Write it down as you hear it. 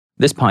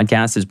This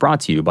podcast is brought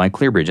to you by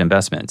ClearBridge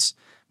Investments.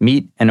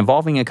 Meet an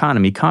evolving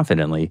economy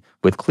confidently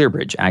with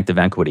ClearBridge Active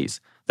Equities,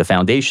 the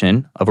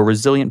foundation of a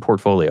resilient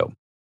portfolio.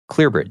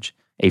 ClearBridge,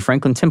 a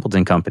Franklin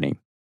Templeton company.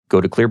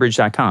 Go to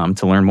clearbridge.com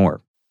to learn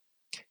more.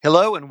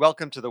 Hello and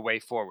welcome to The Way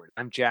Forward.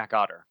 I'm Jack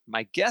Otter.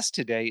 My guest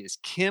today is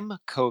Kim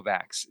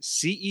Kovacs,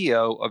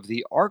 CEO of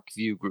the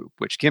ArcView Group,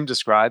 which Kim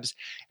describes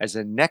as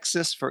a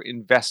nexus for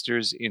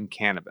investors in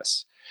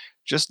cannabis.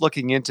 Just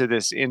looking into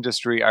this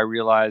industry, I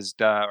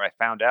realized, I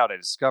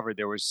discovered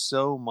there was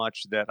so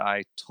much that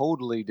I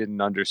totally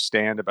didn't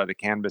understand about the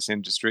cannabis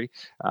industry.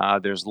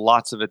 There's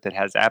lots of it that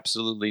has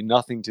absolutely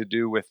nothing to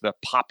do with the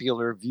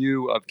popular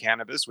view of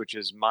cannabis, which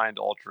is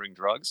mind-altering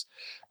drugs.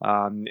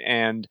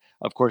 And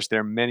of course,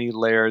 there are many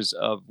layers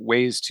of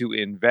ways to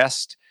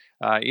invest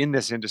in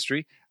this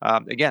industry.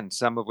 Again,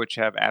 some of which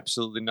have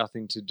absolutely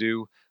nothing to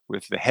do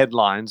with the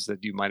headlines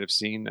that you might have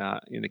seen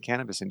in the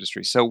cannabis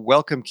industry. So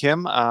welcome,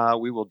 Kim.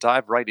 We will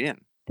dive right in.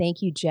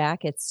 Thank you,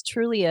 Jack. It's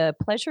truly a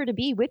pleasure to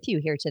be with you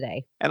here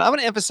today. And I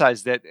want to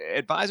emphasize that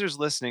advisors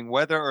listening,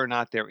 whether or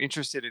not they're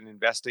interested in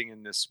investing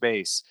in this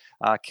space,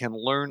 can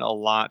learn a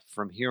lot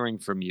from hearing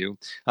from you.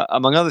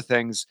 Among other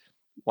things,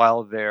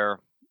 while they're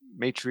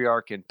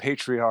matriarch and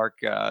patriarch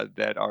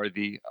that are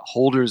the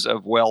holders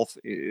of wealth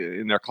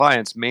in their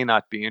clients may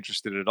not be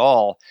interested at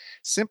all,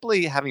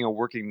 simply having a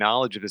working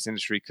knowledge of this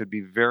industry could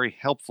be very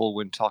helpful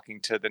when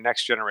talking to the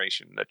next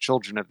generation, the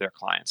children of their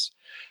clients.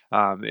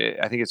 I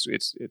think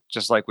it's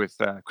just like with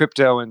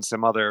crypto and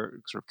some other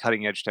sort of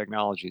cutting edge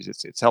technologies.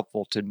 It's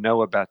helpful to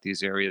know about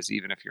these areas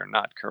even if you're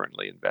not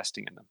currently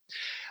investing in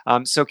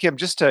them. So Kim,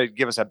 just to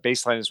give us a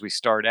baseline as we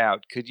start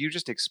out, could you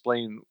just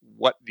explain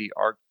what the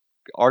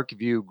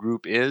ArcView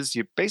Group is?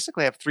 You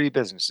basically have three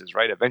businesses,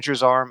 right? A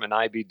ventures arm, an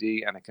IBD,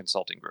 and a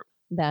consulting group.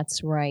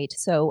 That's right.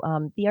 So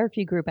the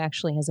ArcView Group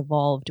actually has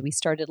evolved. We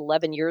started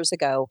 11 years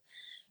ago,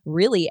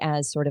 really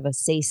as sort of a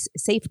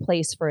safe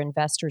place for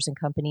investors and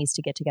companies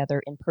to get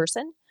together in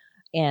person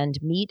and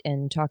meet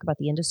and talk about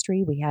the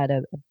industry. We had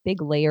a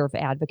big layer of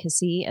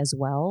advocacy as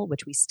well,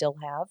 which we still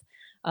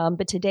have.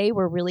 But today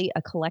we're really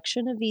a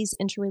collection of these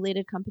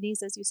interrelated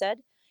companies, as you said.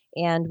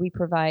 And we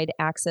provide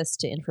access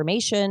to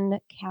information,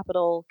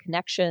 capital,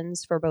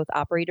 connections for both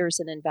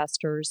operators and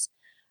investors.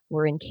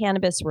 We're in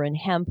cannabis, we're in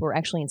hemp, we're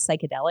actually in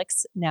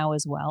psychedelics now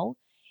as well.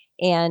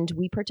 And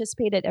we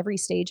participate at every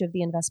stage of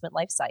the investment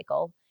life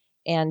cycle.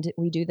 And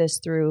we do this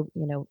through,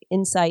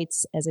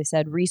 insights, as I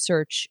said,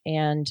 research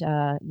and,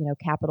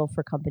 capital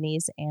for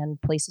companies and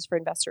places for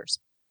investors.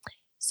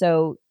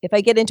 So if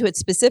I get into it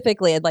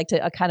specifically, I'd like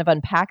to kind of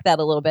unpack that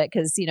a little bit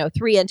because,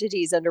 three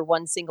entities under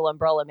one single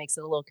umbrella makes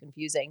it a little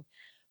confusing.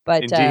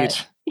 But Indeed.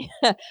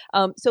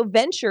 So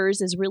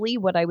ventures is really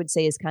what I would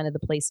say is kind of the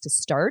place to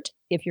start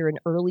if you're an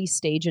early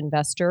stage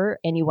investor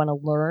and you want to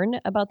learn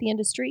about the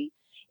industry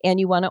and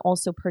you want to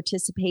also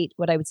participate,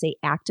 what I would say,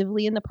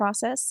 actively in the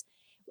process.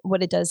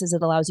 What it does is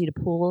it allows you to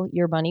pool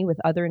your money with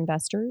other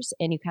investors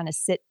and you kind of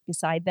sit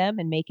beside them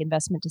and make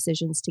investment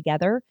decisions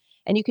together.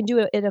 And you can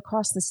do it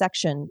across the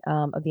section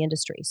of the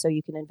industry. So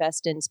you can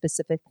invest in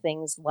specific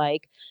things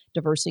like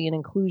diversity and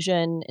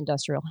inclusion,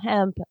 industrial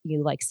hemp,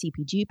 you like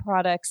CPG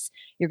products.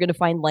 You're going to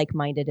find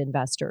like-minded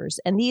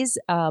investors. And these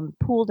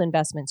pooled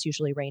investments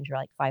usually range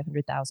like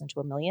 $500,000 to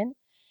 $1 million.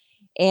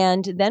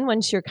 And then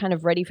once you're kind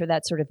of ready for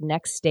that sort of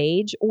next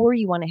stage, or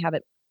you want to have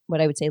it, what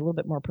I would say, a little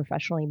bit more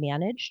professionally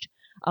managed,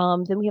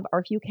 then we have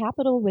ArcView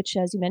Capital, which,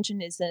 as you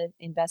mentioned, is an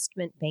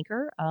investment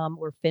banker.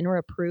 We're FINRA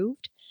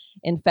approved.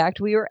 In fact,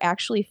 we were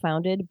actually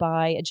founded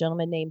by a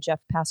gentleman named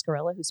Jeff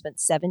Pascarella, who spent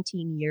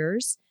 17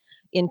 years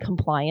in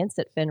compliance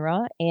at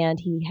FINRA, and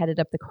he headed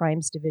up the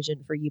crimes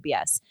division for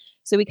UBS.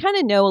 So we kind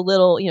of know a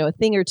little, a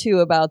thing or two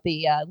about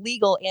the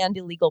legal and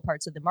illegal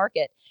parts of the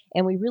market.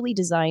 And we really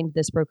designed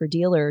this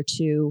broker-dealer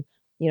to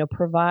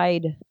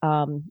provide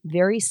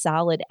very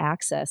solid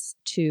access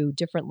to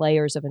different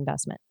layers of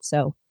investment.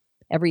 So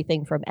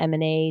everything from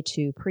M&A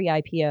to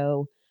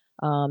pre-IPO,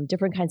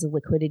 different kinds of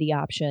liquidity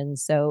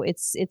options. So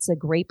it's a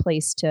great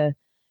place to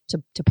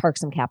park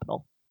some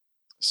capital.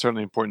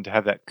 Certainly important to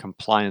have that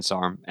compliance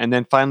arm. And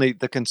then finally,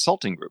 the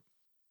consulting group.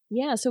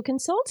 Yeah, so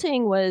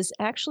consulting was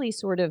actually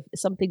sort of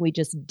something we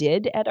just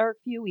did at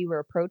ArcView. We were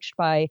approached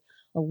by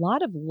a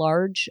lot of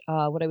large,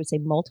 what I would say,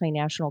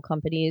 multinational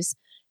companies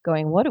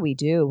going, what do we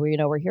do?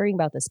 We're hearing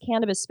about this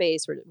cannabis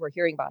space. We're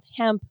hearing about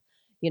hemp.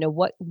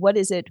 What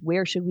is it?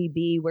 Where should we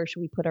be? Where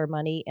should we put our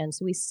money? And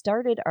so we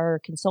started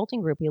our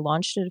consulting group. We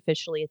launched it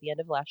officially at the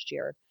end of last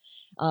year.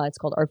 It's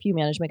called ArcView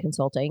Management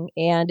Consulting.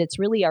 And it's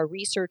really our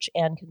research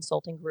and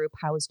consulting group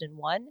housed in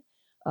one,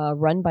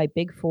 run by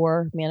Big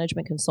Four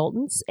management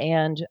consultants.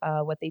 And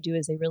what they do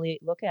is they really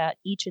look at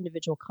each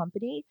individual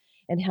company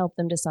and help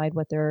them decide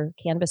what their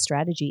cannabis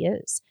strategy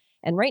is.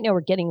 And right now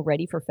we're getting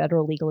ready for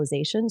federal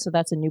legalization. So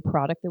that's a new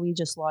product that we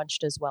just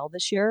launched as well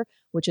this year,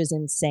 which is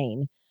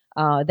insane.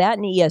 That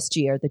and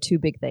ESG are the two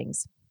big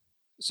things.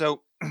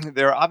 So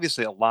there are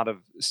obviously a lot of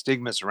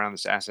stigmas around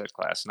this asset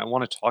class, and I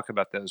want to talk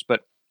about those.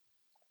 But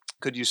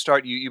could you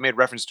start, you made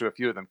reference to a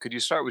few of them. Could you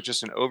start with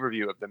just an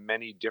overview of the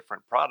many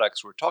different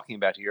products we're talking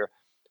about here,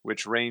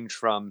 which range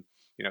from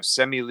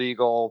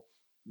semi-legal,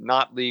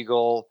 not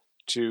legal,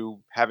 to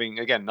having,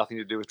 again, nothing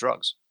to do with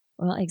drugs.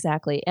 Well,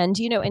 exactly. And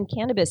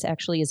cannabis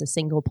actually is a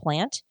single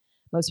plant.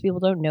 Most people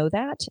don't know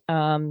that.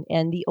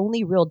 And the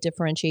only real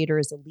differentiator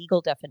is a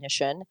legal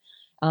definition.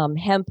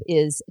 Hemp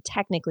is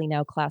technically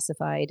now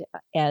classified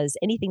as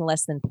anything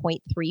less than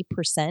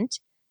 0.3%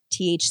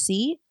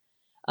 THC,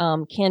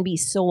 can be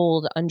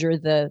sold under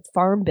the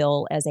Farm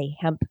Bill as a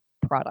hemp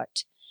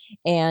product.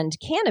 And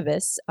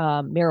cannabis,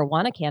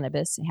 marijuana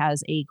cannabis,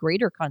 has a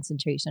greater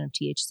concentration of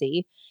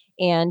THC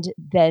and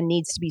then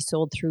needs to be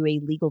sold through a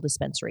legal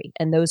dispensary.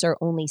 And those are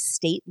only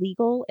state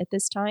legal at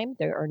this time.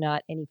 There are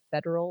not any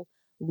federal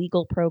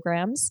legal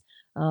programs,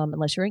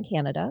 unless you're in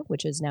Canada,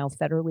 which is now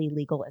federally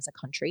legal as a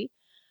country.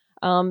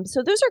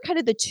 So those are kind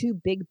of the two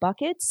big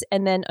buckets.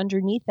 And then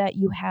underneath that,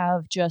 you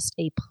have just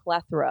a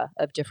plethora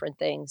of different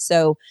things.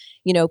 So,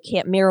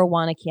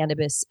 marijuana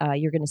cannabis,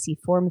 you're going to see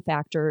form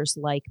factors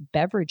like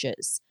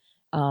beverages,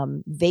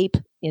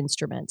 vape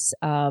instruments,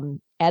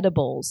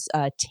 edibles,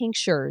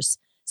 tinctures,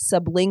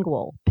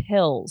 sublingual,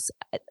 pills,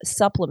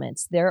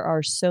 supplements. There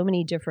are so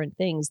many different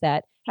things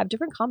that have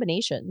different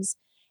combinations.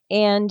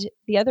 And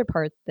the other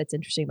part that's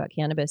interesting about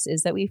cannabis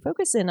is that we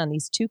focus in on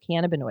these two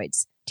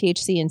cannabinoids,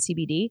 THC and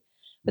CBD,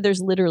 but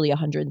there's literally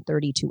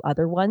 132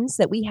 other ones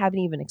that we haven't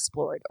even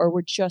explored, or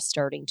we're just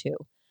starting to.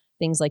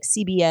 Things like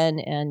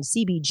CBN and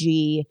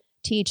CBG,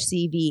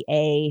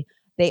 THCVA,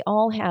 they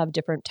all have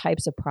different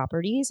types of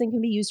properties and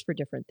can be used for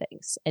different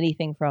things.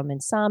 Anything from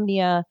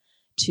insomnia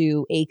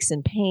to aches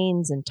and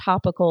pains and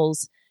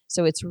topicals.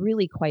 So it's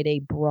really quite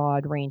a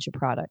broad range of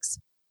products.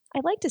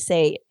 I like to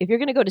say, if you're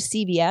going to go to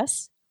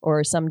CVS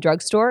or some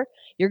drugstore,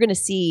 you're going to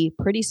see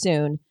pretty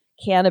soon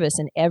cannabis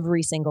in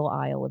every single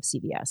aisle of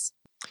CVS.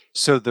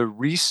 So the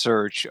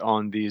research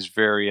on these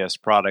various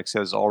products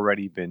has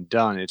already been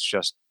done. It's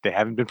just they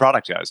haven't been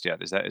productized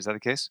yet. Is that the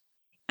case?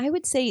 I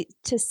would say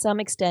to some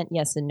extent,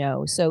 yes and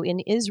no. So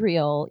in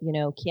Israel,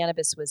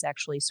 cannabis was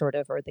actually or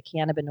the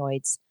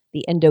cannabinoids,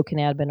 the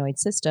endocannabinoid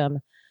system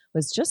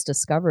was just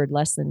discovered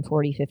less than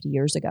 40, 50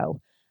 years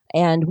ago.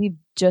 And we've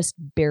just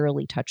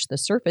barely touched the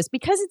surface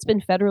because it's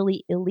been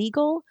federally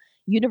illegal.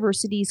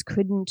 Universities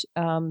couldn't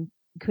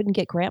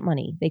get grant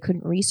money. They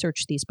couldn't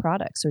research these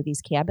products or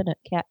these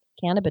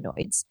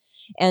cannabinoids.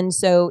 And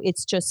so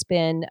it's just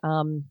been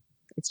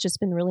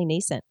really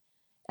nascent.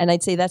 And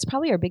I'd say that's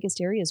probably our biggest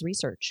area is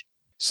research.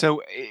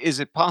 So is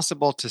it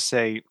possible to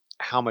say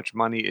how much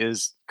money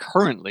is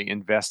currently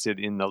invested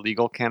in the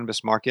legal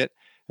cannabis market,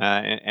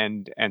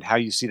 and how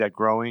you see that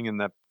growing in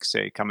the,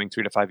 say, coming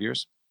 3 to 5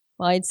 years?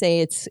 Well, I'd say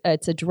it's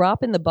a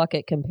drop in the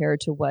bucket compared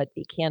to what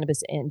the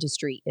cannabis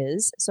industry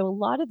is. So a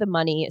lot of the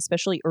money,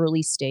 especially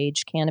early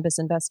stage cannabis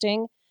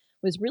investing,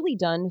 was really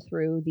done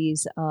through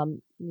these,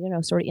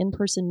 sort of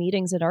in-person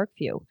meetings at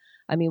ArcView.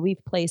 I mean,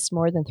 we've placed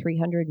more than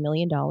 $300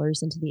 million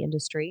into the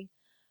industry.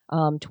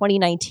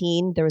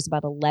 2019, there was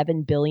about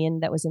 11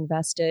 billion that was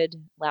invested.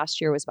 Last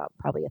year was about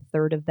probably a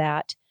third of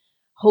that.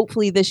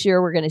 Hopefully this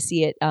year we're going to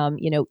see it,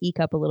 eke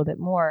up a little bit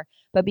more.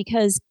 But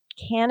because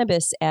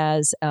cannabis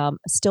as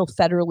still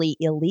federally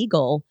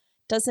illegal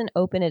doesn't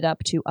open it up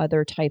to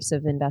other types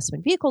of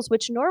investment vehicles,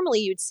 which normally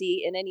you'd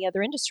see in any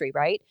other industry,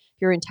 right?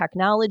 If you're in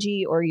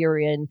technology or you're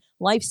in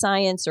life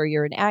science or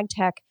you're in ag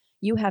tech,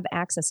 you have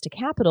access to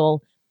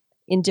capital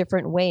in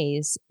different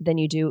ways than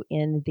you do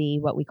in the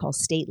what we call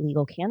state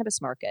legal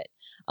cannabis market.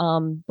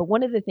 But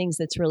one of the things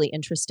that's really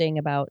interesting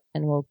about,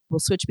 and we'll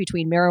switch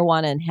between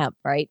marijuana and hemp,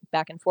 right,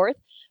 back and forth.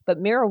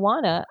 But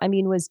marijuana,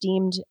 was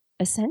deemed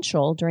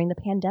essential during the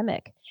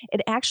pandemic.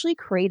 It actually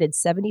created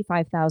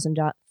 75,000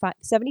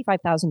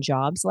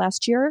 jobs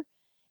last year,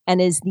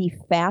 and is the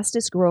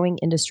fastest growing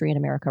industry in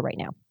America right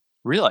now.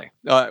 Really?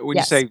 When you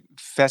Yes. say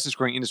fastest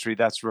growing industry,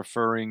 that's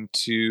referring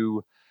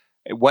to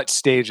what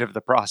stage of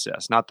the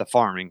process, not the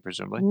farming,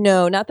 presumably.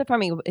 No, not the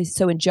farming.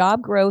 So in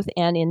job growth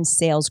and in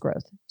sales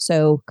growth.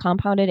 So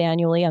compounded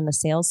annually on the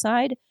sales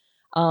side,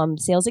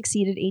 sales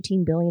exceeded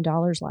 $18 billion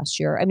last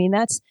year.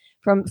 That's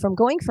from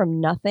going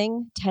from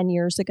nothing 10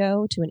 years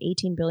ago to an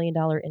 $18 billion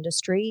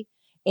industry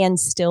and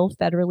still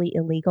federally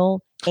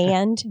illegal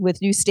and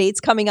with new states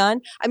coming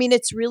on.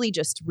 It's really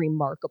just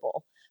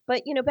remarkable.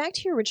 But, back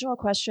to your original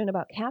question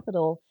about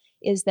capital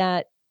is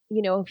that,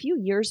 a few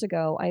years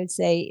ago, I would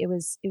say it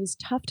was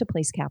tough to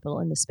place capital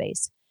in the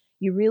space.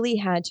 You really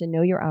had to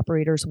know your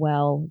operators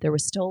well. There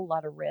was still a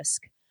lot of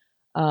risk.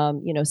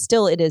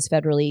 Still it is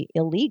federally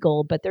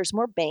illegal, but there's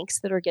more banks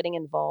that are getting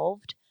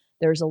involved.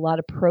 There's a lot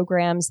of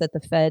programs that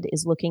the Fed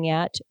is looking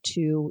at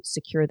to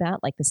secure that,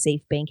 like the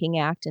Safe Banking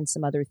Act and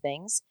some other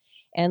things.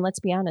 And let's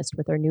be honest,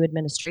 with our new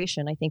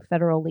administration, I think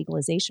federal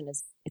legalization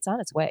it's on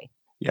its way.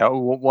 Yeah,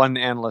 one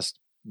analyst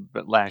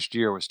last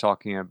year was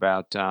talking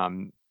about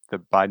the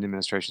Biden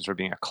administration sort of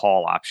being a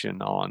call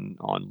option on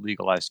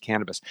legalized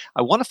cannabis.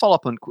 I want to follow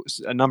up on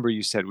a number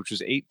you said, which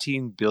was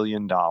 $18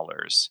 billion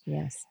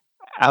Yes.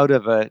 out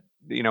of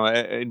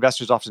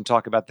investors often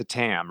talk about the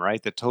TAM,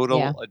 right? The total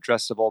Yeah.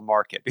 addressable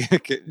market.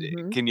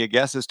 Mhm. Can you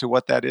guess as to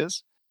what that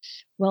is?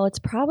 Well, it's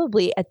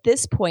probably at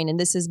this point, and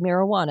this is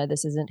marijuana,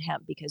 this isn't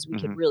hemp because we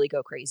could Mhm. really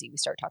go crazy. We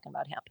start talking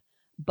about hemp.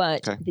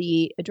 But Okay.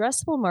 the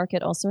addressable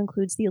market also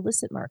includes the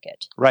illicit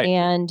market. Right.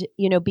 And,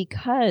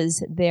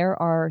 because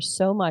there are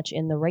so much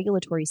in the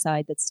regulatory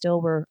side that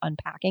still we're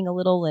unpacking a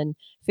little and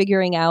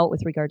figuring out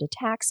with regard to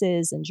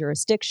taxes and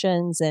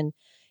jurisdictions. And,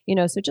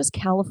 so just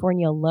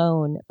California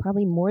alone,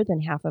 probably more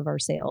than half of our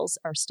sales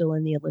are still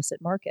in the illicit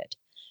market.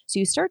 So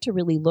you start to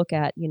really look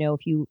at,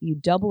 if you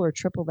double or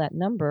triple that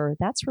number,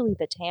 that's really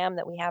the TAM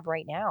that we have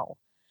right now.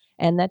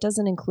 And that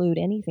doesn't include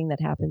anything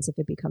that happens if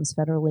it becomes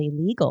federally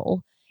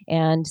legal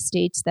and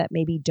states that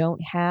maybe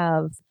don't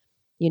have,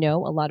 a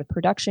lot of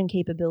production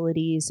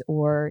capabilities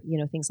or,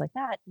 things like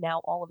that, now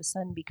all of a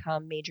sudden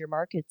become major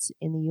markets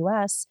in the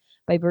US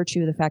by virtue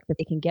of the fact that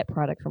they can get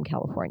product from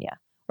California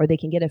or they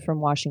can get it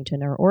from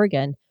Washington or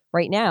Oregon.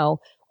 Right now,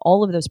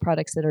 all of those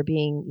products that are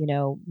being,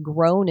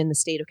 grown in the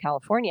state of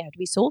California have to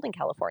be sold in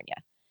California.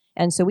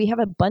 And so we have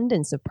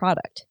abundance of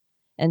product.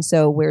 And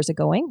so where's it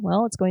going?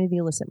 Well, it's going to the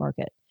illicit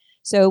market.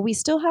 So we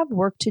still have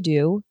work to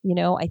do.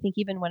 I think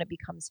even when it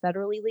becomes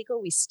federally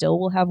legal, we still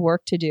will have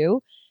work to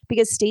do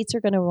because states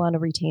are going to want to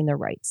retain their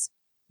rights,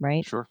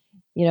 right? Sure.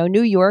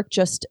 New York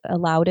just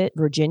allowed it.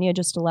 Virginia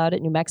just allowed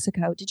it. New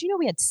Mexico. Did you know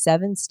we had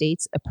 7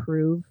 states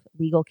approve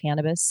legal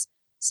cannabis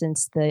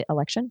since the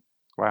election?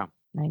 Wow.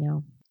 I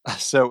know.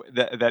 So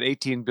that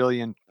 18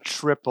 billion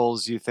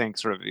triples, you think,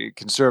 sort of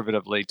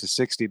conservatively to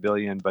 60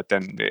 billion, but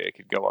then it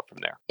could go up from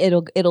there.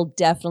 It'll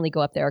definitely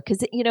go up there because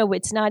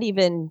it's not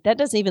even that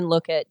doesn't even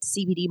look at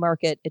CBD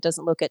market. It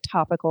doesn't look at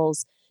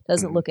topicals.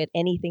 Doesn't look at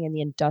anything in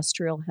the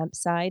industrial hemp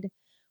side,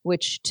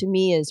 which to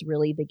me is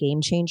really the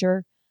game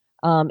changer.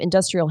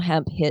 Industrial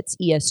hemp hits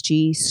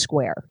ESG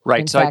square.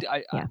 Right. In So fact,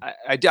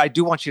 I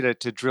do want you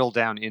to drill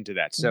down into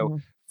that. So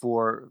Mhm.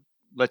 for,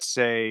 let's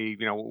say,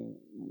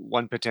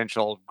 one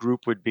potential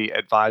group would be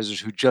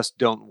advisors who just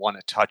don't want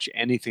to touch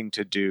anything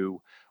to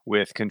do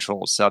with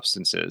controlled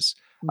substances.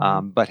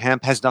 Mhm. But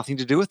hemp has nothing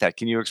to do with that.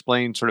 Can you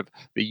explain sort of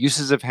the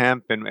uses of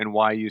hemp and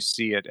why you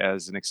see it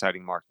as an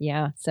exciting market?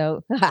 Yeah.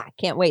 So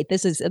can't wait.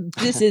 This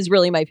is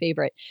really my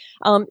favorite.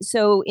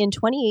 So in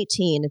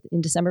 2018,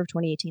 in December of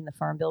 2018, the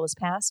Farm Bill was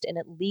passed and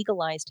it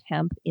legalized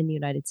hemp in the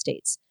United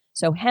States.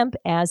 So hemp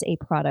as a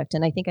product,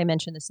 and I think I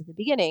mentioned this at the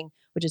beginning,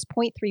 which is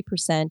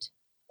 0.3%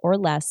 or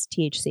less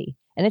THC,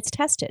 and it's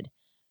tested.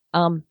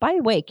 By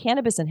the way,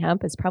 cannabis and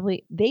hemp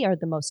they are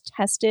the most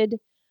tested,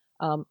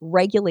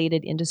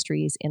 regulated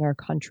industries in our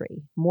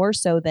country, more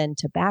so than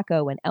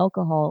tobacco and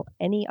alcohol,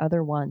 any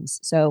other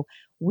ones. So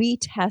we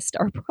test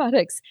our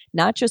products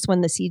not just when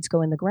the seeds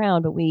go in the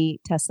ground, but we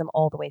test them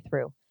all the way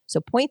through.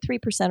 So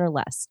 0.3% or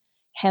less,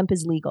 hemp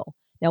is legal.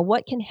 Now,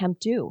 what can hemp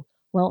do?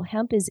 Well,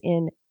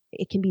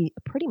 it can be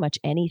pretty much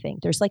anything.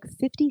 There's like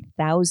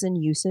 50,000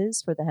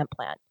 uses for the hemp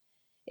plant.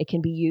 It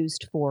can be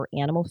used for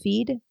animal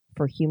feed,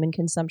 for human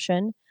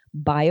consumption,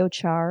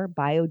 biochar,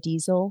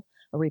 biodiesel,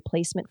 a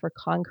replacement for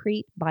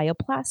concrete,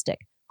 bioplastic,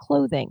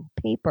 clothing,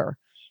 paper.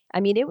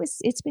 I mean,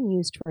 it's been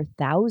used for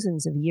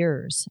thousands of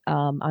years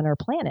on our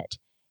planet,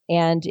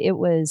 and it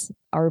was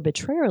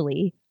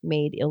arbitrarily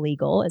made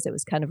illegal as it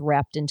was kind of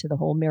wrapped into the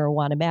whole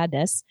marijuana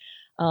madness,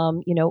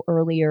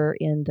 earlier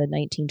in the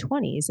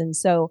 1920s. And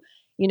so,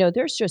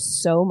 there's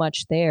just so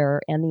much there,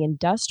 and the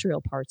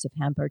industrial parts of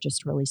hemp are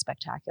just really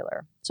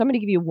spectacular. So I'm going to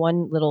give you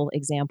one little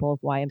example of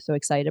why I'm so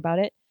excited about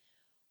it.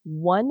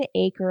 1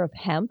 acre of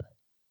hemp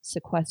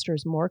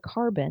sequesters more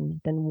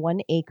carbon than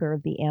 1 acre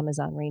of the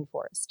Amazon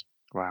rainforest.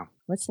 Wow.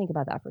 Let's think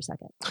about that for a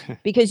second.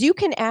 Because you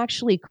can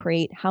actually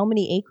create how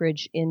many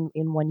acreage in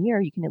 1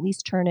 year? You can at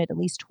least turn it at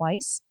least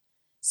twice,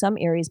 some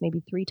areas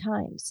maybe 3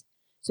 times.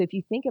 So if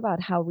you think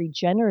about how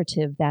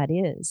regenerative that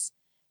is,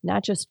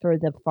 not just for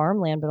the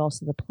farmland, but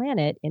also the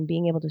planet, and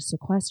being able to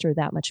sequester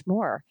that much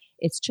more,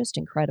 it's just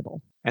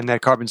incredible. And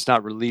that carbon's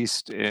not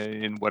released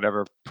in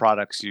whatever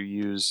products you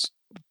use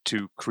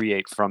to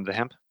create from the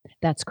hemp?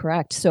 That's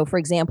correct. So, for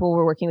example,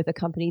 we're working with a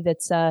company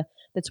that's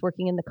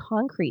working in the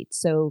concrete.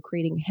 So,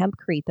 creating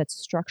hempcrete that's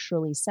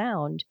structurally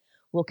sound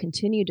will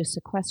continue to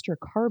sequester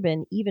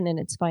carbon even in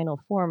its final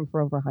form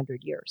for over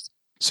 100 years.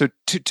 So,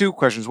 two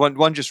questions.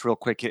 One just real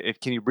quick.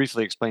 Can you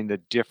briefly explain the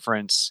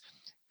difference,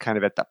 kind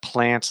of at the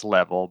plant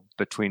level,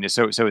 between it?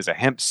 So is a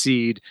hemp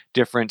seed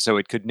different? So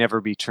it could never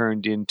be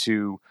turned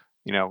into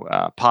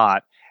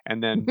pot.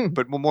 And then,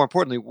 but more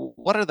importantly,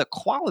 what are the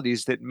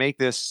qualities that make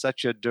this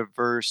such a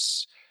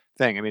diverse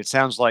thing? I mean, it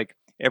sounds like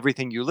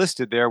everything you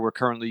listed there, we're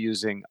currently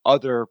using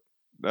other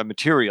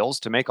materials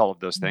to make all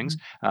of those things.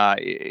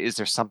 Is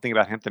there something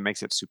about hemp that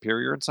makes it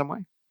superior in some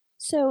way?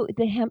 So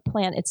the hemp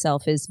plant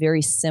itself is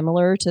very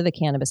similar to the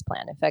cannabis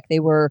plant. In fact, they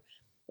were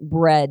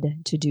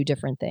bred to do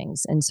different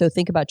things. And so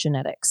think about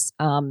genetics.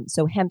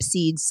 So hemp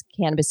seeds,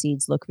 cannabis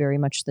seeds look very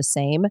much the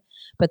same,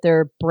 but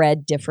they're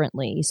bred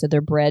differently. So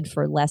they're bred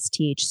for less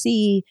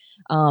THC.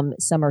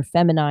 Some are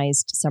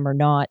feminized, some are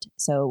not.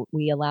 So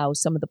we allow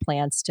some of the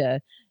plants to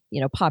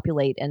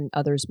populate and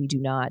others we do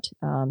not.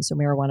 So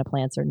marijuana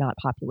plants are not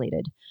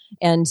populated.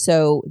 And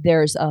so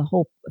there's a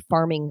whole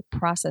farming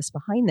process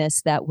behind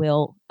this that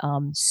will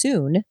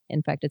soon,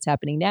 in fact, it's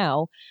happening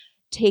now,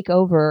 take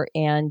over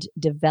and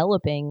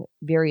developing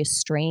various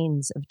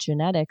strains of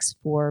genetics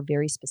for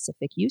very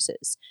specific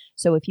uses.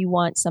 So if you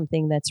want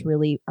something that's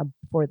really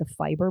for the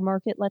fiber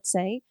market, let's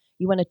say,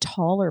 you want a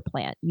taller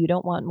plant. You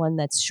don't want one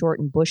that's short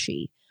and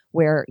bushy,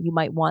 where you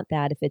might want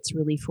that if it's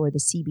really for the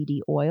CBD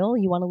oil.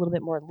 You want a little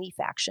bit more leaf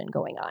action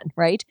going on,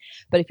 right?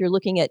 But if you're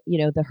looking at,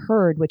 the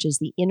hurd, which is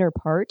the inner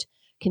part,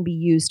 can be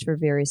used for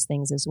various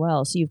things as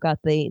well. So you've got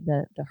the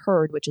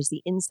hurd, which is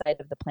the inside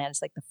of the plant.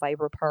 It's like the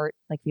fiber part,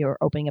 like you're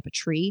opening up a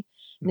tree.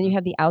 And then you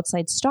have the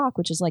outside stalk,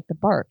 which is like the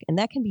bark. And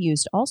that can be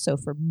used also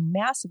for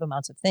massive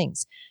amounts of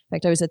things. In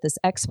fact, I was at this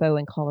expo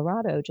in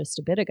Colorado just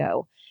a bit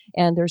ago,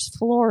 and there's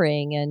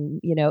flooring, and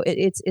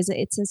it's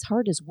as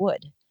hard as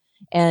wood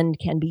and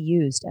can be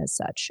used as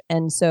such.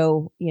 And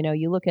so,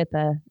 you look at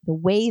the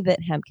way that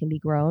hemp can be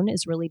grown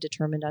is really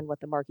determined on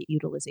what the market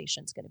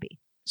utilization is going to be.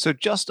 So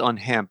just on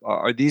hemp,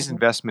 are these Mhm.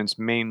 investments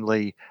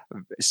mainly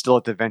still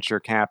at the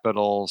venture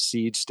capital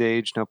seed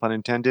stage, no pun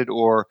intended,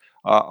 or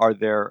are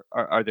there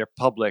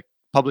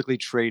publicly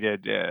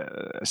traded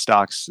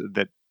stocks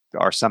that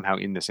are somehow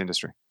in this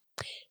industry?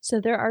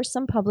 So there are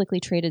some publicly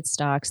traded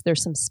stocks.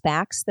 There's some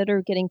SPACs that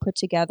are getting put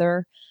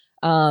together.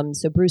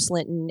 So Bruce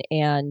Linton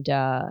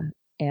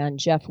and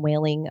Jeff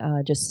Whaling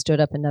just stood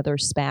up another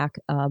SPAC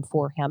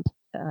for hemp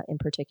in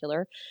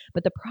particular.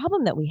 But the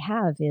problem that we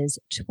have is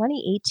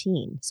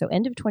 2018. So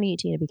end of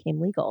 2018, it became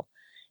legal.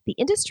 The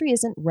industry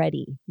isn't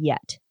ready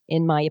yet,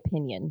 in my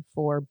opinion,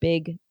 for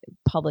big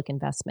public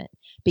investment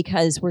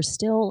because we're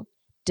still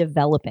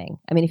developing.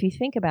 I mean, if you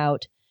think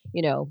about,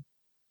 you know,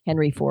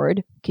 Henry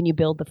Ford, can you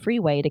build the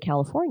freeway to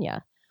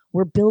California?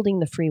 We're building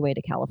the freeway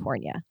to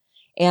California.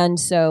 And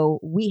so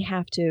we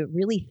have to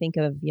really think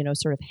of,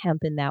 sort of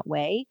hemp in that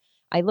way.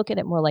 I look at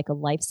it more like a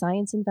life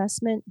science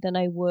investment than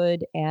I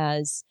would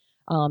as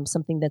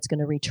something that's going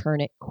to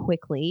return it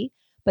quickly.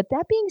 But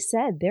that being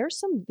said, there's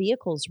some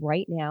vehicles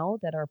right now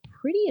that are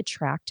pretty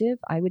attractive,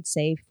 I would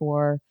say,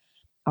 for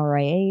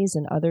RIAs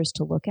and others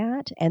to look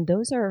at. And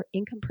those are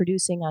income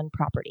producing on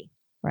property,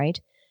 right?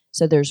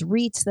 So there's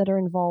REITs that are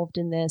involved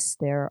in this.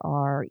 There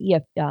are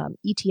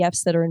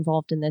ETFs that are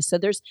involved in this. So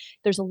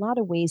there's a lot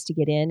of ways to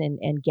get in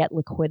and get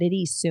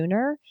liquidity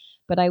sooner.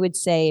 But I would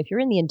say if you're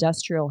in the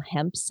industrial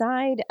hemp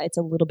side, it's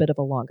a little bit of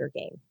a longer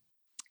game.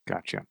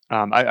 Gotcha.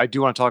 I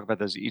do want to talk about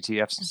those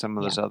ETFs and some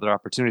of Yeah. those other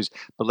opportunities,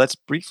 but let's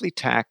briefly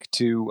tack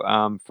to,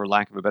 for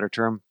lack of a better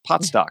term,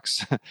 pot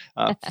stocks.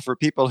 For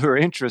people who are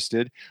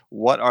interested,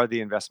 what are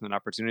the investment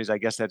opportunities? I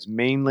guess that's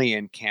mainly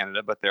in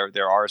Canada, but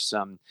there are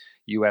some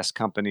U.S.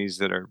 companies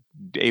that are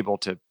able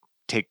to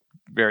take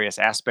various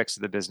aspects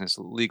of the business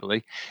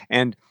legally.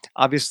 And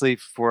obviously,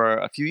 for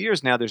a few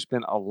years now, there's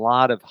been a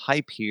lot of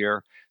hype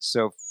here.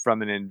 So,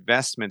 from an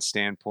investment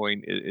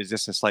standpoint, is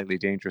this a slightly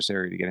dangerous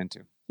area to get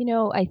into?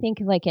 I think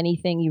like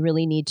anything, you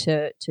really need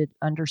to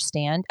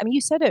understand. I mean, you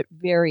said it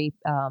very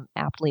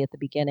aptly at the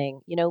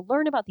beginning.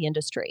 Learn about the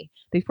industry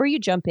before you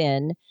jump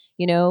in.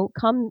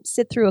 Come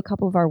sit through a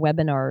couple of our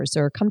webinars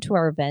or come to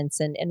our events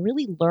and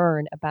really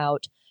learn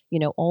about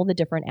all the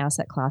different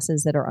asset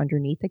classes that are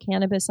underneath the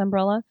cannabis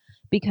umbrella,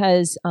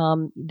 because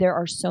there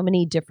are so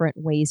many different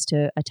ways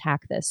to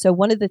attack this. So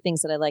one of the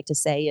things that I like to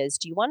say is,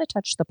 do you want to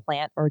touch the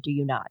plant or do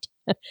you not?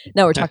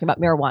 Now we're talking about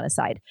marijuana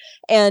side.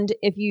 And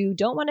if you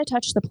don't want to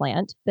touch the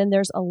plant, then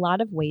there's a lot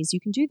of ways you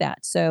can do that.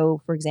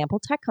 So, for example,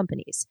 tech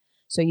companies.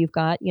 So you've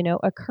got,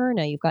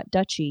 Akerna, you've got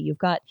Dutchy, you've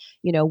got,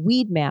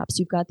 Weed Maps,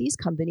 you've got these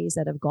companies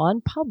that have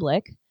gone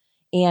public,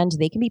 and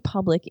they can be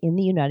public in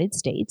the United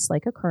States.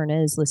 Like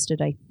Akerna is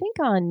listed, I think,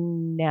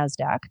 on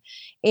NASDAQ,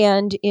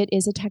 and it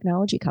is a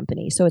technology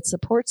company. So it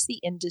supports the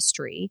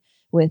industry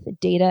with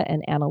data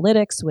and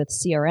analytics, with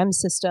CRM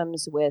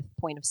systems, with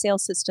point of sale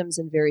systems,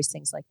 and various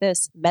things like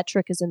this.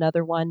 Metric is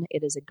another one.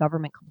 It is a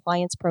government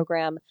compliance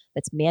program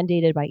that's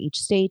mandated by each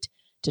state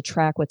to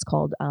track what's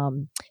called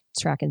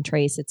track and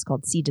trace. It's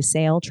called seed to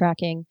sale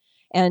tracking.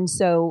 And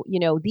so,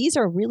 these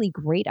are really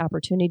great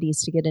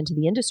opportunities to get into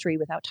the industry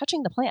without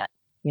touching the plant.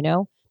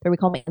 That we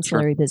call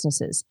ancillary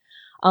businesses.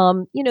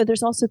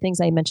 There's also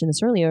things, I mentioned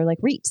this earlier, like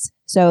REITs.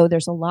 So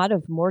there's a lot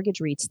of mortgage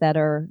REITs that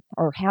are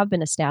or have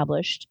been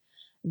established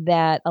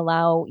that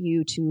allow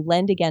you to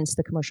lend against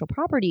the commercial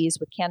properties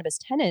with cannabis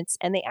tenants,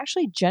 and they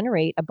actually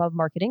generate above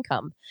market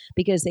income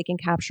because they can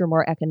capture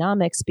more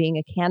economics being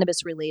a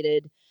cannabis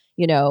related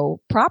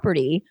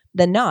property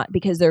than not,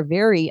 because they're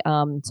very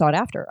sought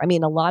after. I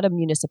mean, a lot of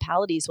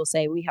municipalities will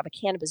say we have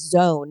a cannabis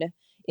zone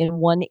in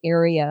one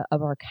area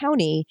of our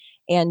county,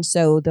 and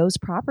so those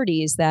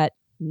properties that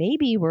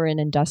maybe were in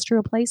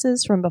industrial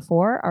places from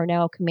before are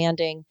now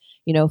commanding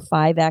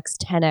 5x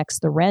 10x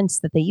the rents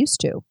that they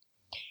used to.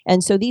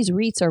 And so these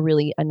REITs are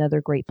really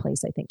another great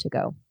place, I think, to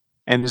go.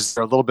 And is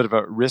there a little bit of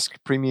a risk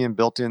premium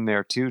built in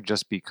there too,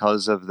 just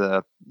because of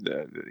the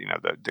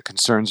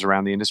concerns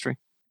around the industry?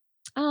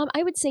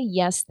 I would say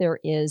yes, there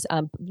is.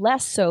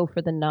 Less so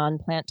for the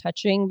non-plant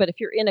touching, but if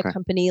you're in a Okay.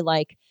 company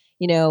like,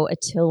 a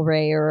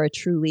Tilray or a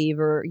Trulieve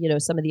or,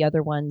 some of the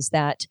other ones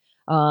that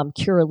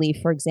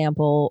Curaleaf, for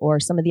example, or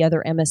some of the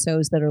other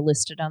MSOs that are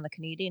listed on the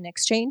Canadian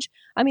exchange.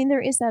 I mean,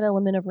 there is that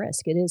element of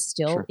risk. It is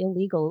still Sure.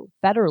 illegal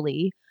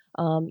federally,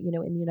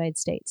 in the United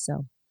States.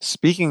 So,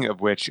 Speaking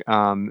of which,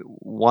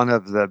 one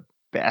of the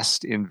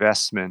best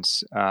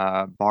investments,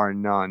 bar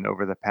none,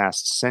 over the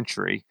past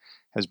century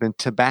has been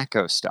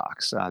tobacco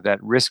stocks. That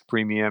risk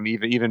premium,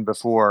 even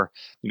before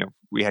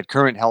we had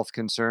current health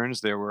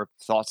concerns, there were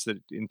thoughts that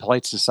in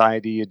polite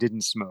society you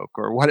didn't smoke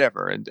or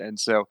whatever, and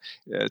so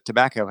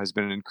tobacco has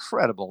been an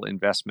incredible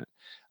investment.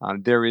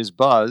 There is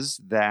buzz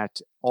that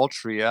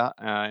Altria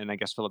and I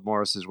guess Philip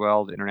Morris as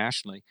well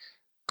internationally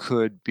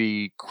could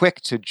be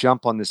quick to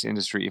jump on this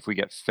industry if we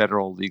get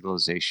federal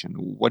legalization.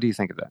 What do you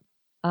think of that?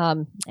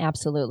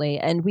 absolutely.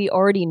 And we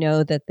already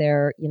know that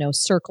they're,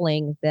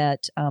 circling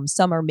that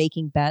some are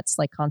making bets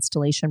like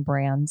Constellation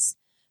Brands.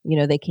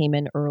 They came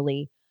in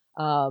early.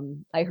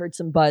 I heard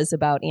some buzz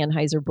about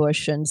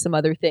Anheuser-Busch and some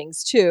other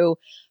things too.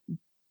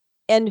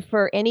 And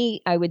for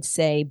any, I would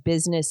say,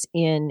 business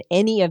in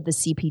any of the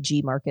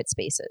CPG market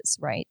spaces,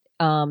 right?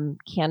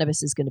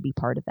 Cannabis is going to be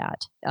part of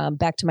that.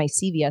 Back to my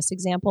CVS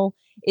example,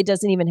 it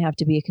doesn't even have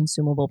to be a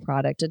consumable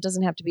product. It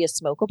doesn't have to be a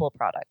smokable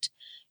product.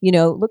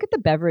 Look at the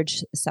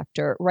beverage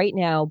sector. Right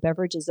now,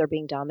 beverages are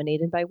being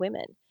dominated by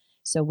women.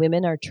 So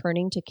women are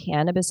turning to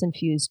cannabis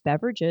infused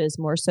beverages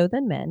more so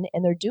than men.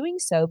 And they're doing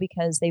so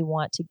because they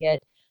want to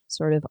get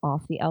sort of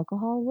off the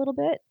alcohol a little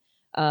bit.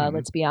 Hmm.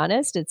 Let's be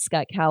honest; it's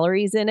got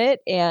calories in it,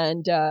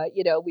 and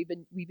we've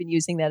been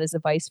using that as a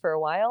vice for a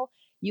while.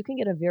 You can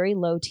get a very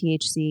low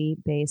THC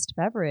based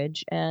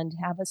beverage and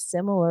have a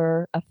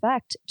similar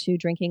effect to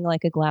drinking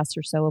like a glass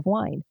or so of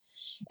wine.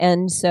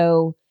 And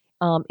so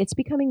it's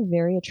becoming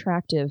very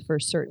attractive for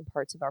certain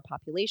parts of our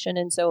population.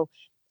 And so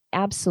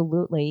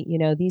absolutely.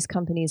 These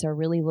companies are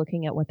really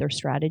looking at what their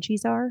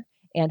strategies are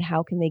and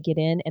how can they get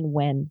in and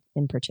when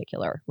in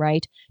particular,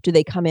 right? Do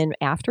they come in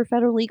after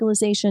federal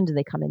legalization? Do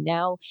they come in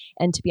now?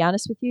 And to be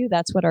honest with you,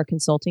 that's what our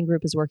consulting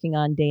group is working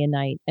on day and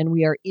night. And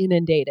we are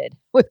inundated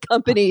with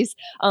companies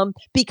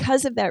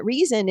because of that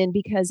reason. And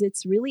because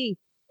it's really,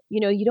 you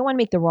don't want to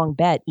make the wrong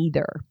bet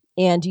either.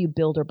 And do you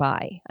build or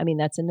buy? I mean,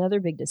 that's another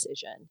big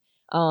decision.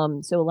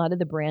 So a lot of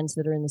the brands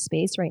that are in the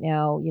space right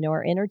now,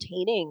 are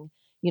entertaining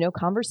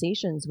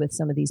conversations with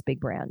some of these big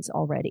brands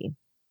already.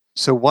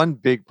 So one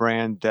big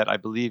brand that I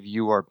believe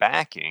you are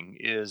backing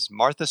is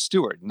Martha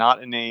Stewart. Not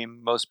a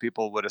name most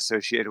people would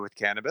associate with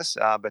cannabis,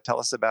 but tell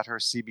us about her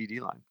CBD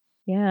line.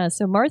 Yeah.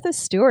 So Martha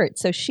Stewart.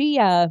 So she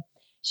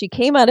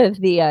came out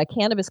of the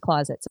cannabis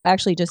closet. So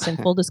actually, just in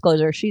full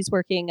disclosure, she's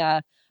working.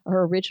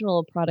 Her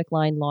original product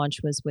line launch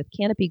was with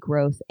Canopy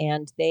Growth,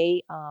 and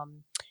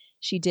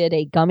she did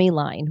a gummy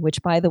line,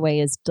 which by the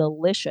way is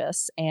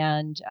delicious,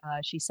 and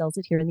she sells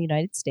it here in the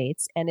United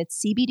States, and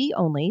it's CBD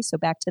only. So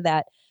back to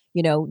that,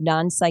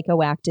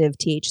 non-psychoactive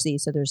THC.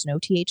 So there's no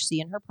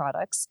THC in her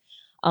products,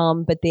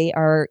 but they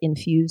are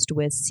infused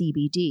with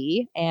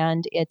CBD,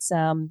 and it's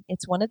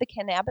one of the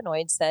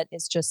cannabinoids that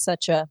is just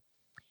such a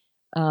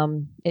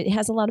it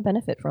has a lot of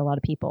benefit for a lot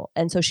of people.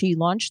 And so she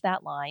launched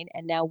that line,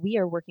 and now we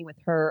are working with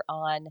her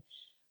on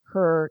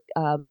her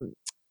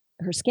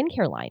her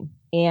skincare line.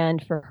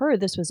 And for her,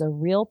 this was a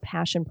real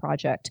passion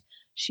project.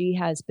 She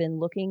has been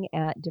looking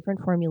at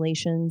different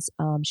formulations.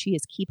 She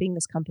is keeping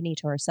this company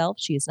to herself.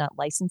 She is not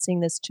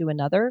licensing this to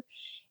another.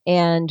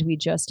 And we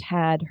just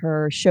had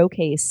her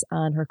showcase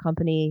on her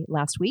company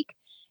last week,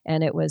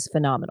 and it was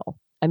phenomenal.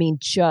 I mean,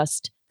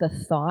 just the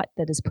thought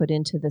that is put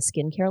into the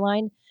skincare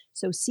line.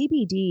 So,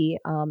 CBD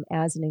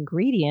as an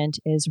ingredient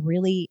is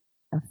really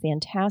a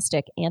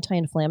fantastic anti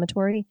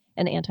inflammatory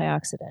and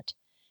antioxidant.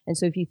 And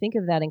so, if you think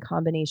of that in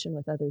combination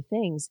with other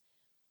things,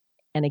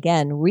 and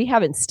again, we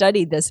haven't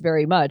studied this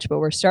very much, but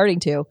we're starting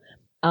to.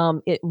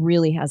 It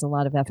really has a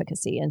lot of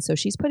efficacy. And so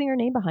she's putting her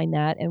name behind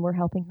that, and we're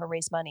helping her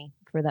raise money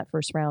for that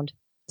first round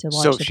to So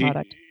launch the she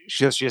product.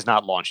 she has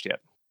not launched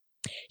yet.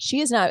 She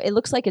is not. It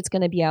looks like it's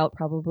going to be out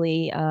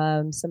probably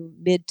some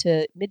mid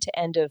to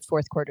end of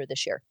fourth quarter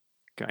this year.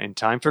 Okay, in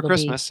time for It'll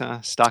be Christmas,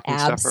 stocking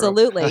stuffer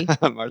absolutely.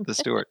 of Martha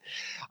Stewart.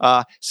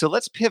 So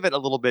let's pivot a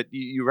little bit.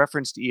 You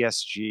referenced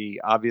ESG,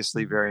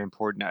 obviously Mhm. very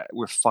important.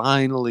 We're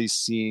finally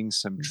seeing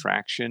some Mhm.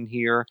 traction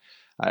here.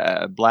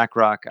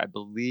 BlackRock, I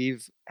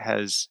believe,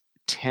 has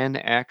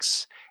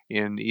 10x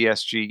in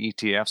ESG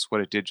ETFs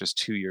what it did just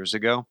 2 years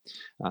ago.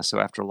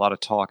 So after a lot of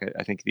talk,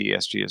 I think the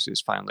ESG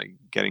is finally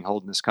getting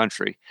hold in this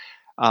country.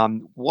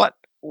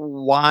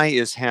 Why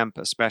is hemp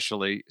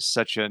especially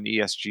such an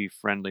ESG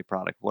friendly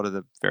product? What are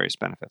the various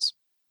benefits?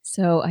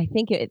 So I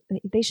think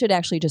they should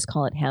actually just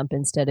call it hemp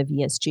instead of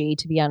ESG,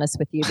 to be honest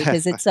with you,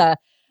 because it's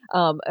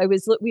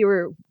we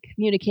were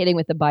communicating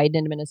with the Biden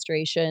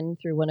administration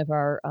through one of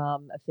our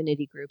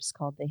affinity groups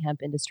called the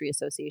Hemp Industry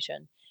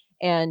Association,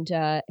 and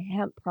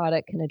hemp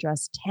product can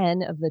address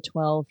 10 of the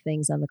 12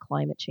 things on the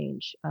climate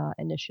change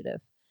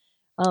initiative.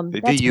 The That's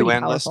pretty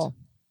UN list? powerful.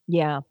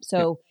 Yeah. Yep,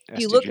 So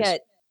SDGs.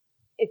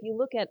 if you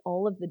look at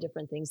all of the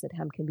different things that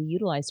hemp can be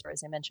utilized for,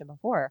 as I mentioned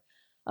before,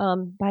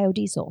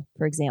 biodiesel,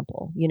 for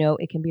example,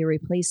 it can be a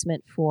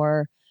replacement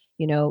for,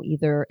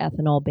 either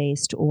ethanol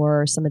based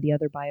or some of the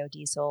other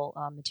biodiesel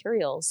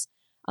materials.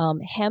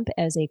 Hemp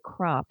as a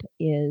crop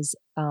is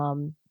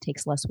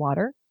takes less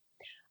water.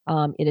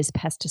 It is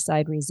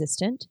pesticide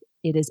resistant.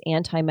 It is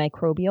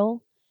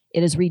antimicrobial.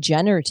 It is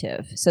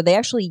regenerative. So they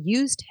actually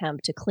used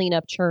hemp to clean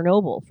up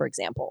Chernobyl, for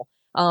example.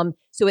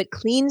 So it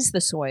cleans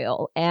the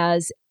soil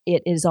as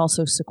it is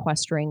also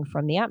sequestering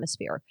from the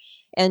atmosphere.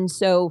 And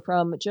so,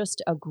 from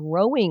just a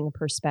growing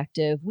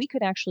perspective, we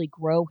could actually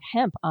grow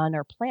hemp on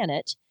our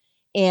planet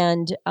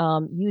and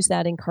use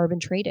that in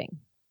carbon trading,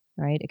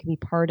 right? It can be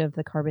part of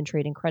the carbon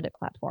trading credit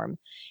platform,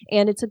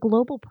 and it's a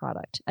global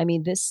product. I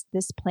mean, this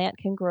plant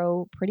can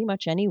grow pretty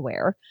much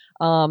anywhere.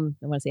 I want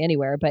to say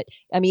anywhere, but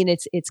I mean,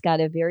 it's got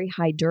a very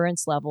high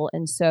durance level,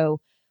 and so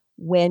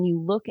when you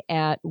look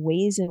at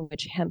ways in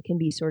which hemp can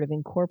be sort of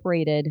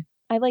incorporated,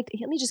 let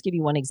me just give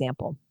you one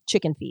example: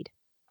 chicken feed.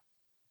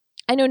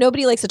 I know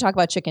nobody likes to talk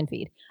about chicken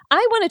feed.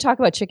 I want to talk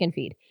about chicken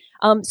feed.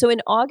 So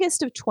in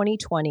August of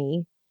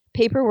 2020,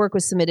 paperwork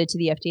was submitted to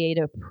the FDA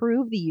to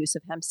approve the use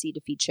of hemp seed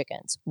to feed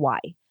chickens. Why?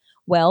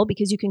 Well,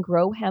 because you can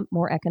grow hemp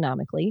more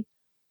economically.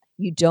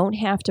 You don't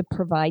have to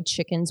provide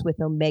chickens with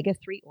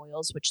omega-3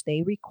 oils, which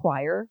they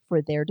require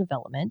for their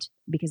development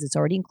because it's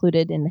already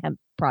included in the hemp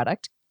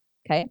product.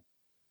 Okay.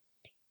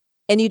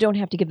 And you don't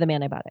have to give them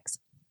antibiotics.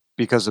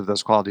 Because of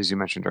those qualities you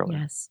mentioned earlier.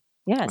 Yes.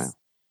 Yes. Wow.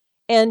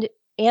 And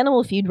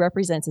animal feed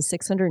represents a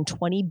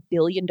 $620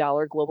 billion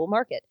global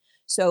market.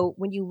 So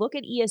when you look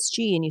at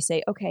ESG and you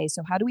say, okay,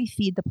 so how do we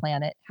feed the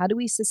planet? How do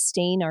we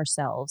sustain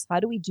ourselves? How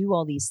do we do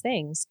all these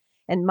things?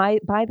 And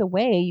by the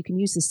way, you can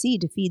use the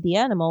seed to feed the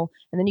animal,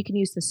 and then you can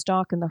use the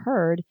stock and the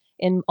herd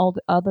in all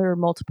the other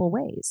multiple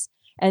ways.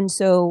 And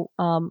so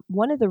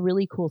one of the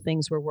really cool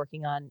things we're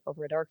working on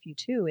over at ArcView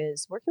too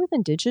is working with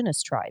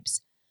indigenous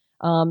tribes.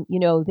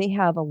 They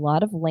have a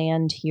lot of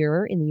land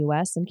here in the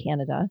US and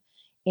Canada,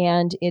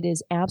 and it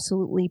is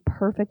absolutely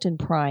perfect and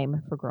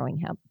prime for growing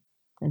hemp.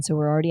 And so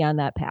we're already on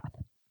that path.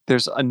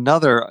 There's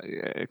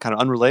another kind of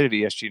unrelated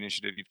ESG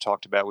initiative you've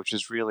talked about, which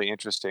is really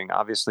interesting.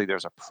 Obviously,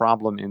 there's a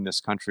problem in this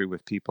country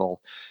with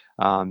people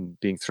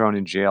being thrown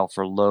in jail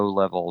for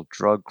low-level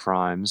drug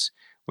crimes.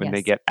 When they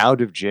Yes. get out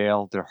of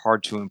jail, they're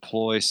hard to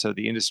employ. So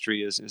the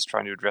industry is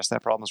trying to address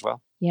that problem as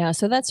well. Yeah,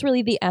 so that's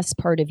really the S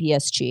part of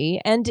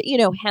ESG. And,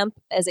 hemp,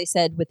 as I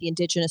said, with the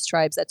indigenous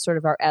tribes, that's sort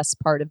of our S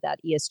part of that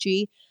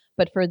ESG.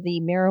 But for the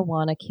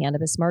marijuana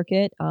cannabis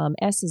market,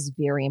 S is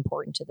very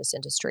important to this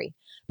industry.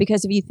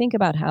 Because if you think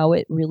about how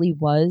it really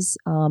was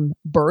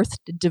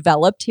birthed,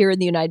 developed here in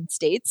the United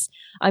States,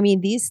 I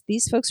mean,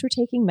 these folks were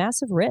taking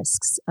massive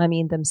risks. I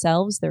mean,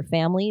 themselves, their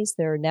families,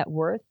 their net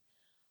worth.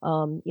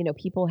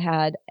 People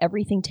had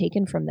everything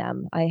taken from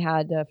them. I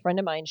had a friend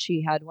of mine,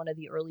 she had one of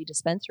the early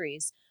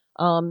dispensaries,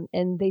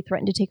 and they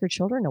threatened to take her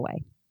children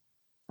away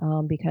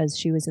because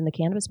she was in the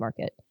cannabis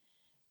market,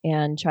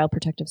 and Child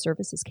Protective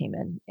Services came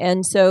in.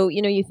 And so,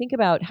 you think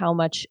about how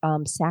much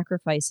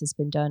sacrifice has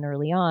been done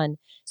early on.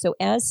 So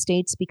as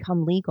states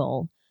become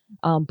legal,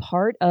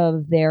 part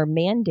of their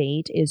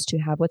mandate is to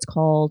have what's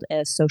called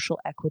a social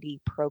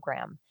equity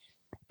program.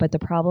 But the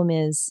problem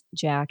is,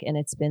 Jack, and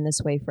it's been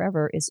this way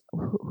forever, is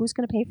who's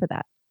going to pay for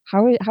that?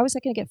 How is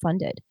that going to get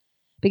funded?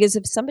 Because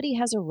if somebody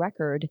has a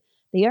record,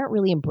 they aren't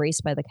really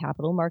embraced by the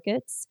capital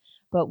markets.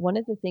 But one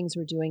of the things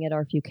we're doing at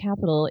ArcView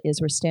Capital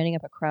is we're standing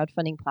up a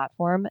crowdfunding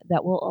platform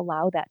that will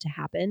allow that to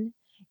happen,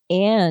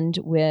 and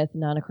with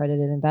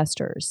non-accredited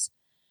investors.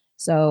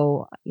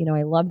 So,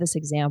 I love this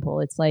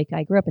example. It's like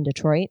I grew up in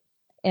Detroit,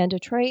 and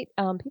Detroit,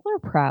 people are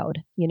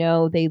proud.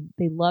 They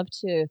love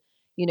to,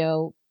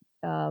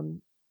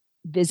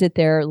 visit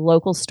their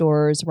local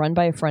stores run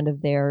by a friend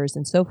of theirs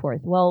and so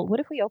forth. Well, what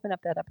if we open up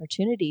that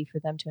opportunity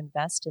for them to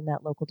invest in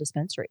that local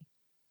dispensary,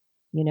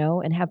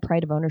 and have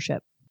pride of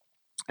ownership?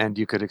 And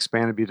you could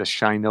expand and be the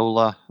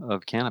Shinola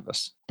of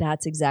cannabis.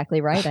 That's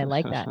exactly right. I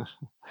like that.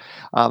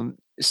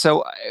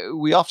 So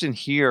we often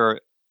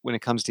hear when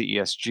it comes to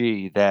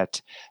ESG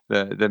that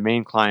the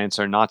main clients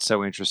are not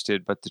so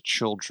interested, but the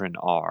children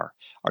are.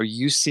 Are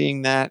you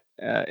seeing that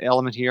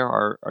element here?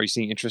 Are you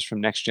seeing interest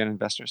from next gen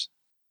investors?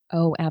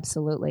 Oh,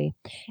 absolutely.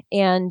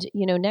 And,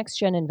 next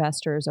gen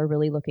investors are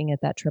really looking at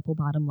that triple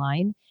bottom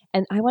line.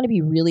 And I want to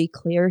be really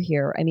clear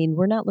here. I mean,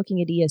 we're not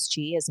looking at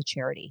ESG as a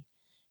charity.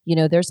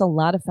 There's a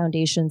lot of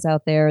foundations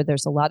out there,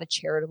 there's a lot of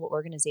charitable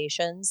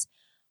organizations.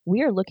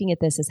 We are looking at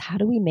this as how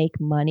do we make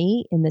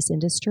money in this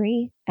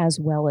industry as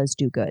well as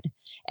do good.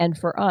 And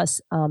for us,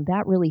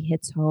 that really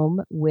hits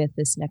home with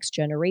this next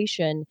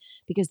generation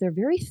because they're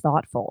very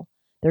thoughtful.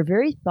 They're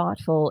very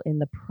thoughtful in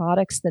the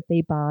products that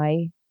they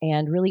buy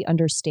and really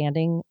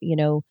understanding,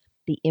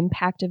 the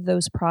impact of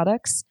those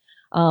products.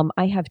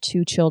 I have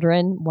two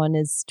children. One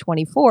is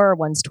 24,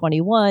 one's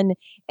 21,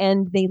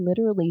 and they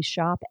literally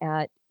shop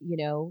at,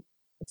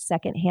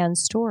 secondhand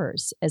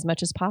stores as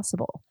much as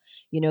possible.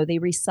 They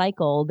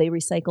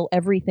recycle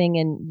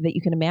everything that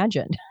you can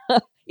imagine,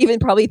 even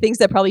probably things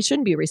that probably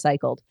shouldn't be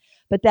recycled.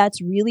 But that's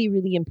really,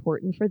 really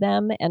important for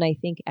them. And I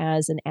think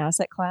as an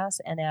asset class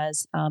and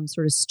as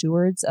sort of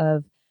stewards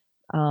of,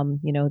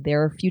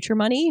 their future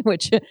money,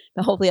 which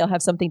hopefully I'll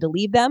have something to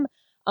leave them.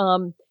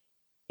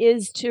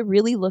 is to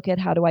really look at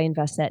how do I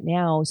invest that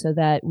now so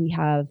that we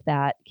have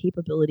that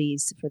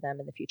capabilities for them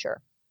in the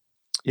future.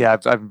 Yeah,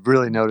 I've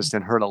really noticed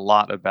and heard a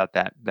lot about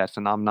that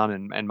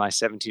phenomenon, and my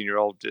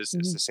 17-year-old is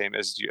Mhm. the same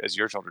as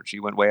your children. She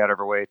went way out of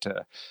her way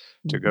to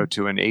go Mhm.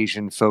 to an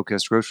Asian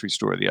focused grocery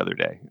store the other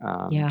day,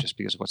 Yeah. just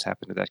because of what's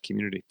happened to that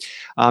community.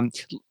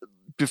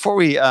 Before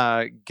we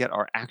get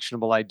our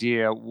actionable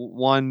idea,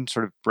 one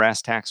sort of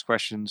brass tacks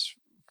questions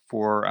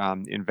for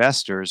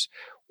investors.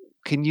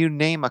 Can you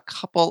name a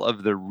couple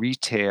of the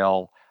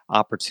retail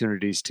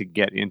opportunities to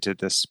get into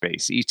this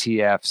space,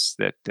 ETFs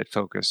that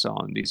focus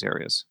on these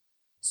areas?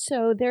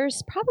 So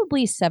there's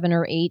probably 7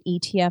 or 8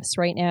 ETFs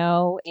right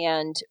now,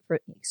 and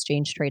for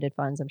exchange traded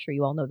funds, I'm sure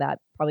you all know that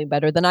probably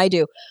better than I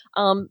do.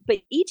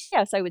 But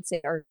ETFs, I would say,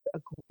 are a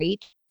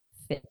great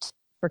fit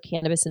for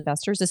cannabis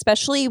investors,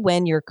 especially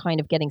when you're kind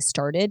of getting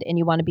started and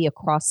you want to be a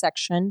cross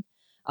section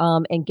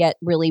and get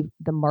really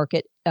the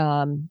market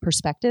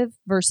perspective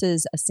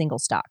versus a single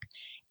stock.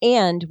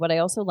 And what I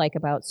also like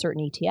about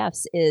certain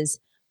ETFs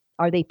is,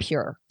 are they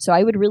pure? So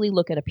I would really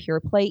look at a pure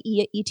play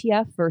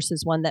ETF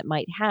versus one that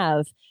might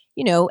have,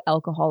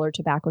 alcohol or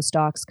tobacco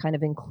stocks kind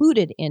of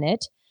included in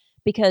it,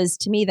 because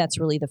to me that's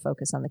really the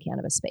focus on the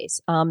cannabis space.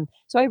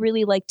 So I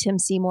really like Tim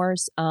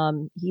Seymour's.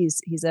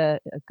 He's a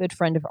good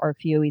friend of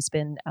ArcView. He's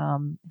been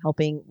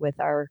helping with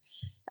our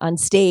on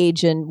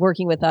stage and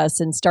working with us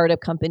and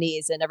startup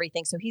companies and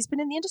everything. So he's been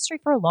in the industry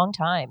for a long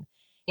time.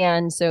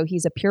 And so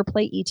he's a pure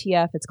play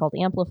ETF. It's called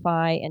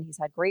Amplify, and he's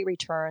had great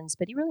returns,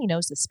 but he really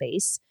knows the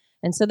space.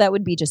 And so that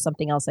would be just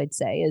something else I'd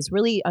say is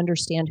really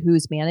understand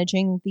who's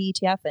managing the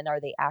ETF and are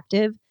they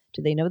active?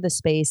 Do they know the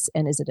space?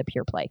 And is it a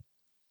pure play?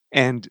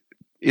 And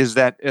is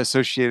that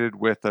associated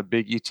with a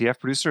big ETF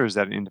producer, or is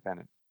that an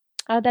independent?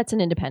 That's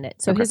an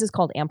independent. So Okay, his is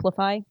called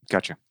Amplify.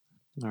 gotcha.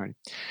 All right.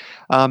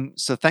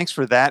 So thanks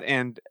for that.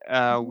 And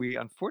Mhm. we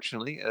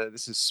unfortunately,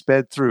 this is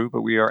sped through,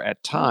 but we are at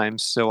Oh, time.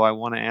 So I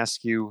want to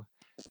ask you,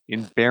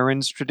 in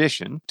Barron's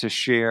tradition, to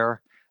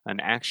share an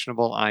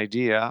actionable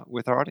idea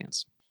with our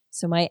audience.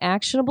 so my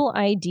actionable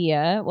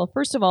idea, well,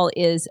 first of all,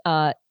 is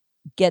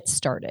get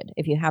started.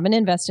 If you haven't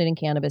invested in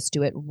cannabis,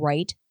 do it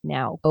right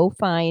now. Go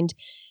find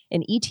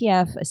an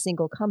ETF, a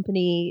single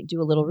company, do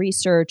a little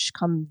research,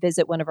 come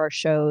visit one of our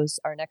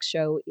shows. Our next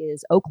show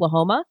is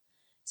Oklahoma.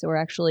 So we're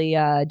actually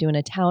doing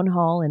a town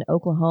hall in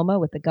Oklahoma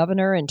with the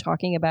governor and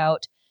talking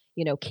about,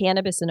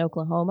 cannabis in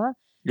Oklahoma.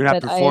 You're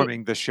not But I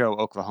performing the show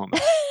Oklahoma.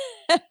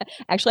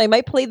 actually I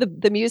might play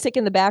the music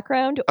in the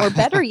background, or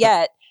better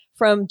yet,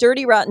 from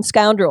Dirty Rotten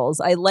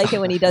Scoundrels. I like it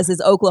when he does his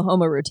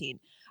Oklahoma routine.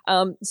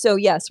 So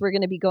yes, we're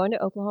going to be going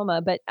to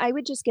Oklahoma, but I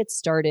would just get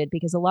started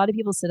because a lot of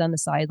people sit on the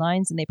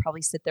sidelines and they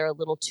probably sit there a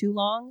little too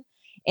long.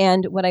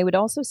 And what I would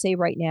also say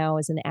right now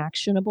as an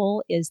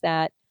actionable is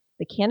that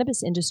the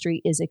cannabis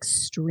industry is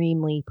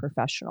extremely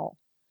professional.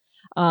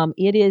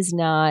 It is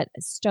not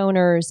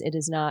stoners. It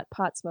is not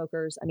pot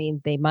smokers. I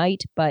mean, they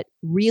might, but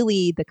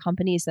really, the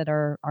companies that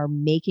are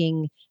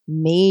making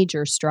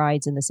major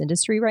strides in this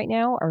industry right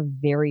now are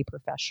very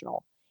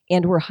professional,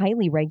 and we're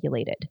highly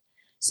regulated.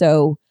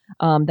 So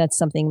that's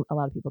something a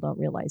lot of people don't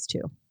realize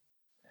too.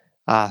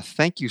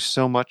 Thank you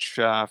so much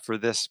for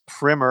this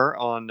primer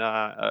on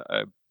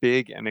a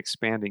big and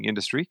expanding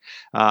industry.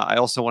 I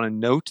also want to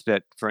note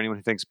that for anyone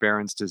who thinks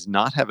Barron's does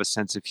not have a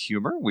sense of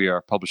humor, we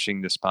are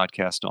publishing this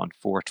podcast on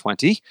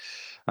 420,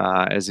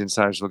 as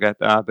insiders will get.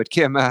 But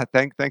Kim,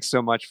 thanks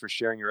so much for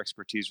sharing your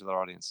expertise with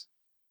our audience.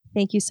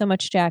 Thank you so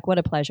much, Jack. What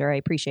a pleasure. I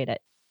appreciate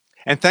it.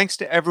 And thanks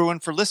to everyone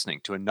for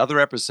listening to another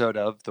episode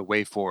of The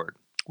Way Forward.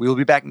 We will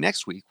be back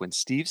next week when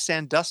Steve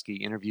Sandusky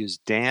interviews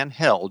Dan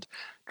Held,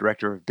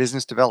 Director of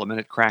Business Development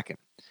at Kraken.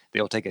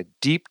 They'll take a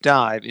deep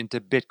dive into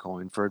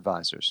Bitcoin for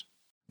advisors.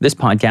 This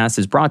podcast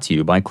is brought to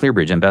you by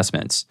ClearBridge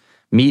Investments.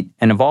 Meet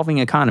an evolving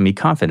economy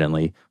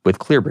confidently with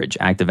ClearBridge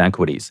Active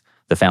Equities,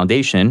 the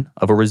foundation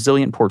of a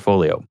resilient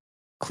portfolio.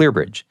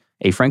 ClearBridge,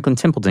 a Franklin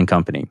Templeton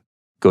company.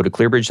 Go to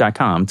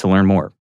clearbridge.com to learn more.